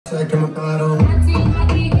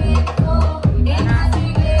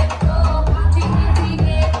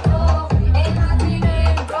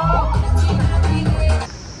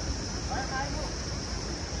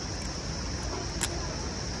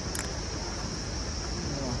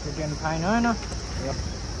Fine होइन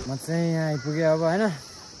म चाहिँ यहाँ आइपुगेँ अब होइन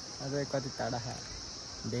अझ कति टाढा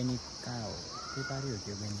बेनी कहाँ हो त्यो पारि हो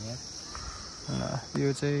त्यो बेनी यार ल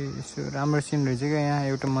यो चाहिँ यसो राम्रो सिन रहेछ क्या यहाँ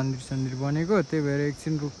एउटा मन्दिर सन्दिर बनेको त्यही भएर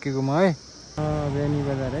एकछिन रोकिएको म है बेनी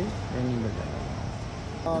बजार है बेनी बजार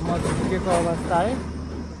म पुगेको अवस्था है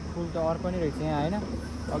पुल त अर्को नै रहेछ यहाँ होइन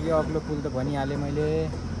अघि अग्लो पुल त भनिहालेँ मैले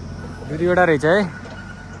दुईवटा रहेछ है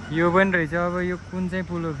यो पनि रहेछ अब यो कुन चाहिँ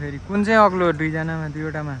पुल हो फेरि कुन चाहिँ अग्लो दुईजनामा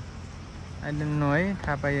दुईवटामा आई डोन्ट नो है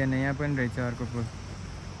थाहा पाइएन यहाँ पनि रहेछ अर्को पुल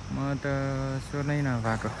म त सोध्नै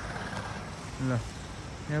नभएको ल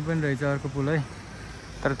यहाँ पनि रहेछ अर्को पुल है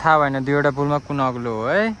तर थाहा भएन दुईवटा पुलमा कुन अग्लो हो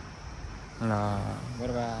है ल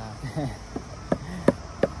बर्बाद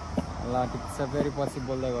ल ठिक छ फेरि पछि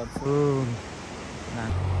बोल्दै गर्छु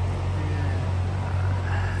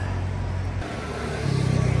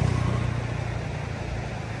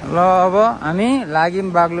ल अब हामी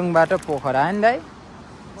लाग्यौँ बागलुङबाट पोखरा होइन दाइ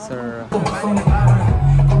सर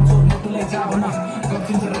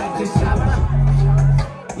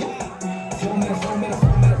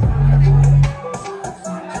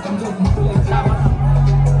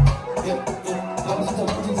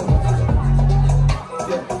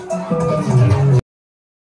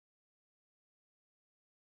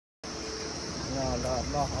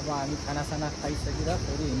ल अब हामी खानासाना खाइसकेर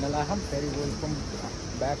फेरि हिँड्न लाग्छौँ फेरि welcome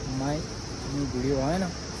back my new video होइन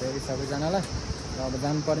फेरि सबैजनालाई र अब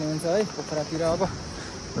जानुपर्ने हुन्छ है पोखरातिर अब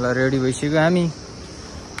ल रेडी भइसक्यो हामी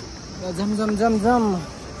ल जम जम जम जम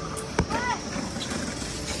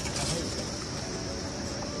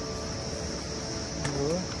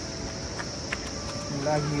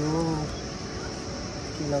लाग्यो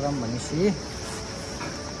के लगाऊँ भनेपछि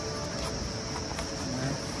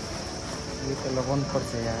ये तो लगाउनु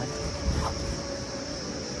पर्छ यार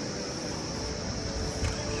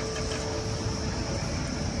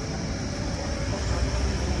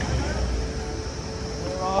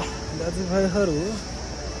दाजुभाइहरू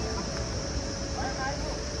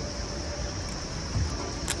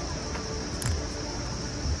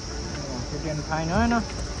फाइन होइन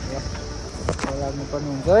लाग्नुपर्ने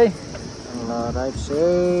हुन्छ है ल राइट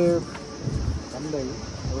सेफ झन्डै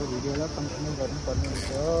भिडियोलाई कन्टिन्यू गर्नुपर्ने हुन्छ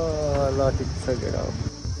ल ठिक छ के हो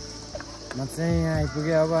म चाहिँ यहाँ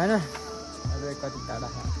आइपुगेँ अब होइन अझ कति टाढा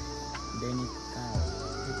बेनी कहाँ हो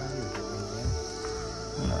त्यो पारि हो त्यो बेनी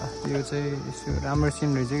ल यो चाहिँ यसो राम्रो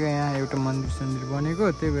सिन रहेछ क्या यहाँ एउटा मन्दिर सन्दिर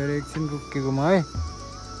बनेको त्यही भएर एकछिन रोकिएको म है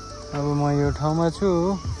अब म यो ठाउँमा छु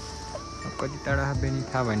कति टाढा बेनी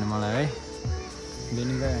थाहा भएन मलाई है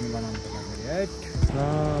बेनी गयो भने बनाउनु पर्दाखेरि है ल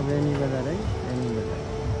बेनी बजार है बेनी बजार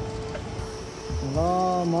ल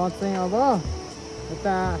म चाहिँ अब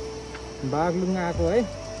यता बागलुङ आएको है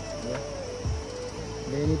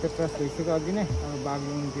बेनी त क्रस भइसक्यो अघि नै अब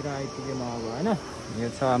बागलुङतिर आइपुगेँ म अब होइन यो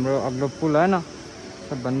छ हाम्रो अग्लो पुल होइन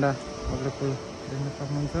सबभन्दा अग्लो पुल देख्न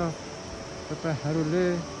सक्नुहुन्छ तपाईँहरूले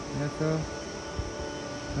यहाँ छ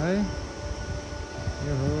है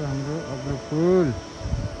यो हो हाम्रो अग्लो पुल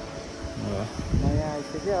म यहाँ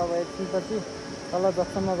आइसकेँ अब एकछिनपछि तल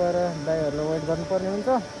जसम्म गएर दाइहरूलाई वेट गर्नुपर्ने हुन्छ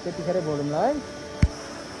त्यतिखेरै बोलौँला है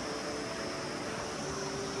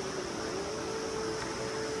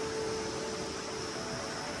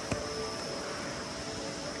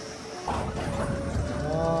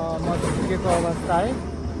म पुगेको अवस्था है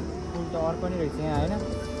पुल त अर्को नै रहेछ यहाँ होइन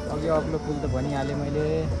अघि अग्लो पुल त भनिहालेँ मैले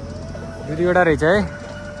दुईवटा रहेछ है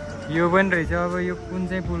यो पनि रहेछ अब यो कुन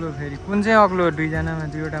चाहिँ पुल हो फेरि कुन चाहिँ अग्लो दुईजनामा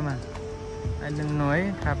दुईवटामा आई डोन्ट नो है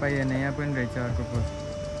थाहा पाइएन यहाँ पनि रहेछ अर्को पुल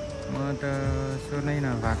म त सोध्नै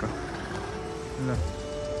नभएको ल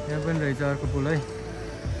यहाँ पनि रहेछ अर्को पुल है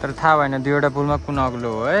तर थाहा भएन दुईवटा पुलमा कुन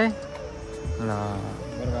अग्लो हो है ल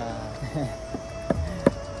बर्बाद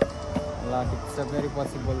ल ठिक छ फेरि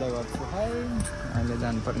पछि बोल्दै गर्छु है अहिले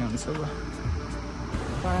जानुपर्ने हुन्छ अब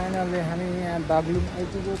फाइनली हामी यहाँ बागलुङ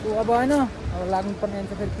आइपुगेको अब होइन अब लाग्नुपर्ने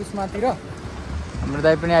हुन्छ फेरि पुसमातिर हाम्रो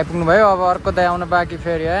दाइ पनि आइपुग्नु भयो अब अर्को दाइ आउनु बाँकी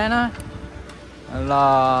फेरि होइन ल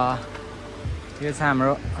यो छ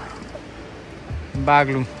हाम्रो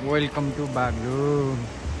बागलुङ वेलकम टु बागलुङ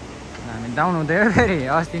हामी डाउन हुँदैन फेरि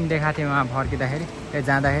अस्ति पनि देखाएको थियौँ उहाँ फर्किँदाखेरि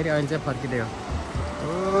जाँदाखेरि अहिले चाहिँ फर्किँदै हो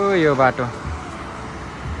ओ यो बाटो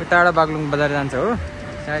टाढा बागलुङ बजार जान्छ हो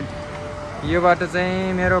सायद यो बाटो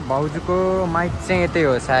चाहिँ मेरो भाउजूको माइक चाहिँ यतै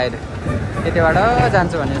हो सायद यतैबाट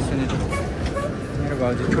जान्छ भनेर सुनेको मेरो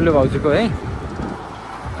भाउजू ठुलो भाउजूको है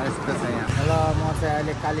यस्तो छ यहाँ ल म चाहिँ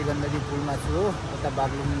अहिले काली गण्डकी पुलमा छु यता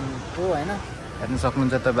बागलुङको होइन हेर्न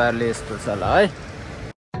सक्नुहुन्छ तपाईहरुले यस्तो छ ल है।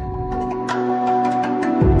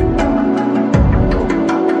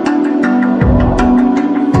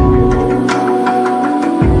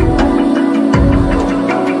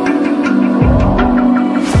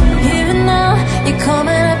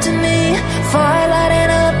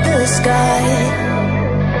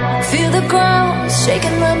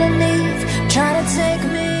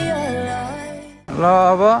 ल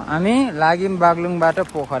अब हामी लाग्यौं बागलुङबाट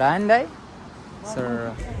पोखरा हैन दाइ सर।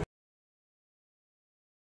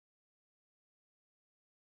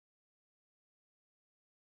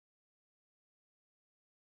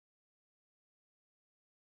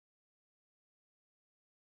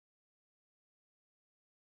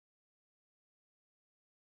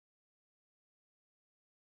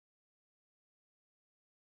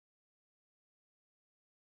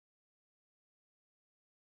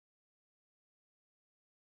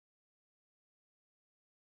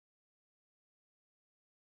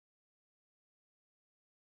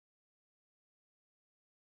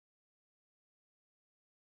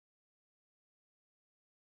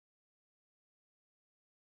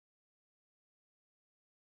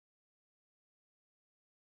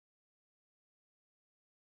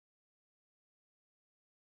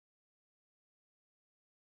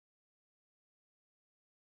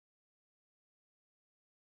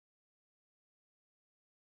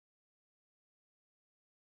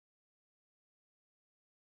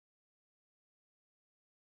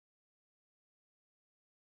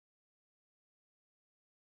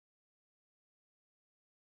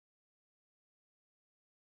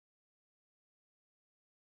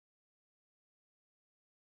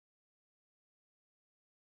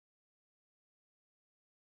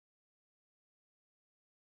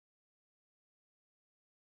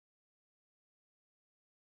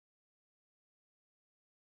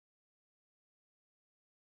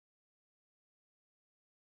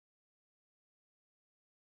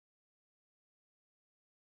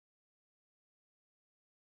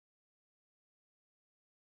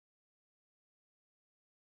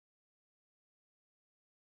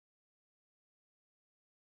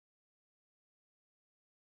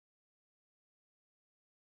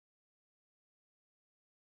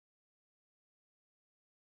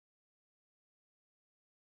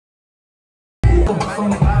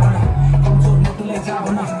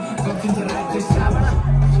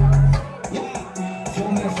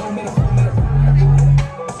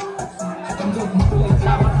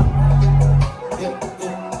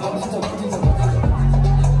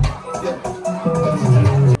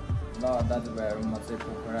 दाजुभाइहरु म चाहिँ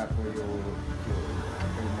पोखराको यो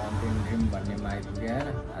माउन्टेन ड्रिम भन्नेमा आइपुगेँ हैन।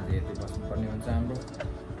 आज यतै बस्नुपर्ने हुन्छ हाम्रो।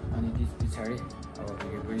 अनि त्यस पछाडि अब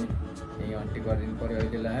भिडियो पनि यही अन्टी गरिदिनु पर्यो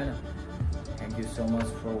अहिलेलाई हैन। Thank you so much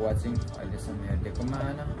for watching. अहिलेसम्म हेर्दैकोमा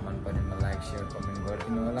हैन, मन परेमा लाइक शेयर कमेन्ट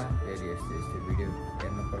गरिदिनु होला। फेरि यस्तो भिडियो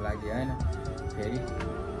हेर्नको लागि हैन। फेरि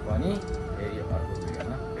पनि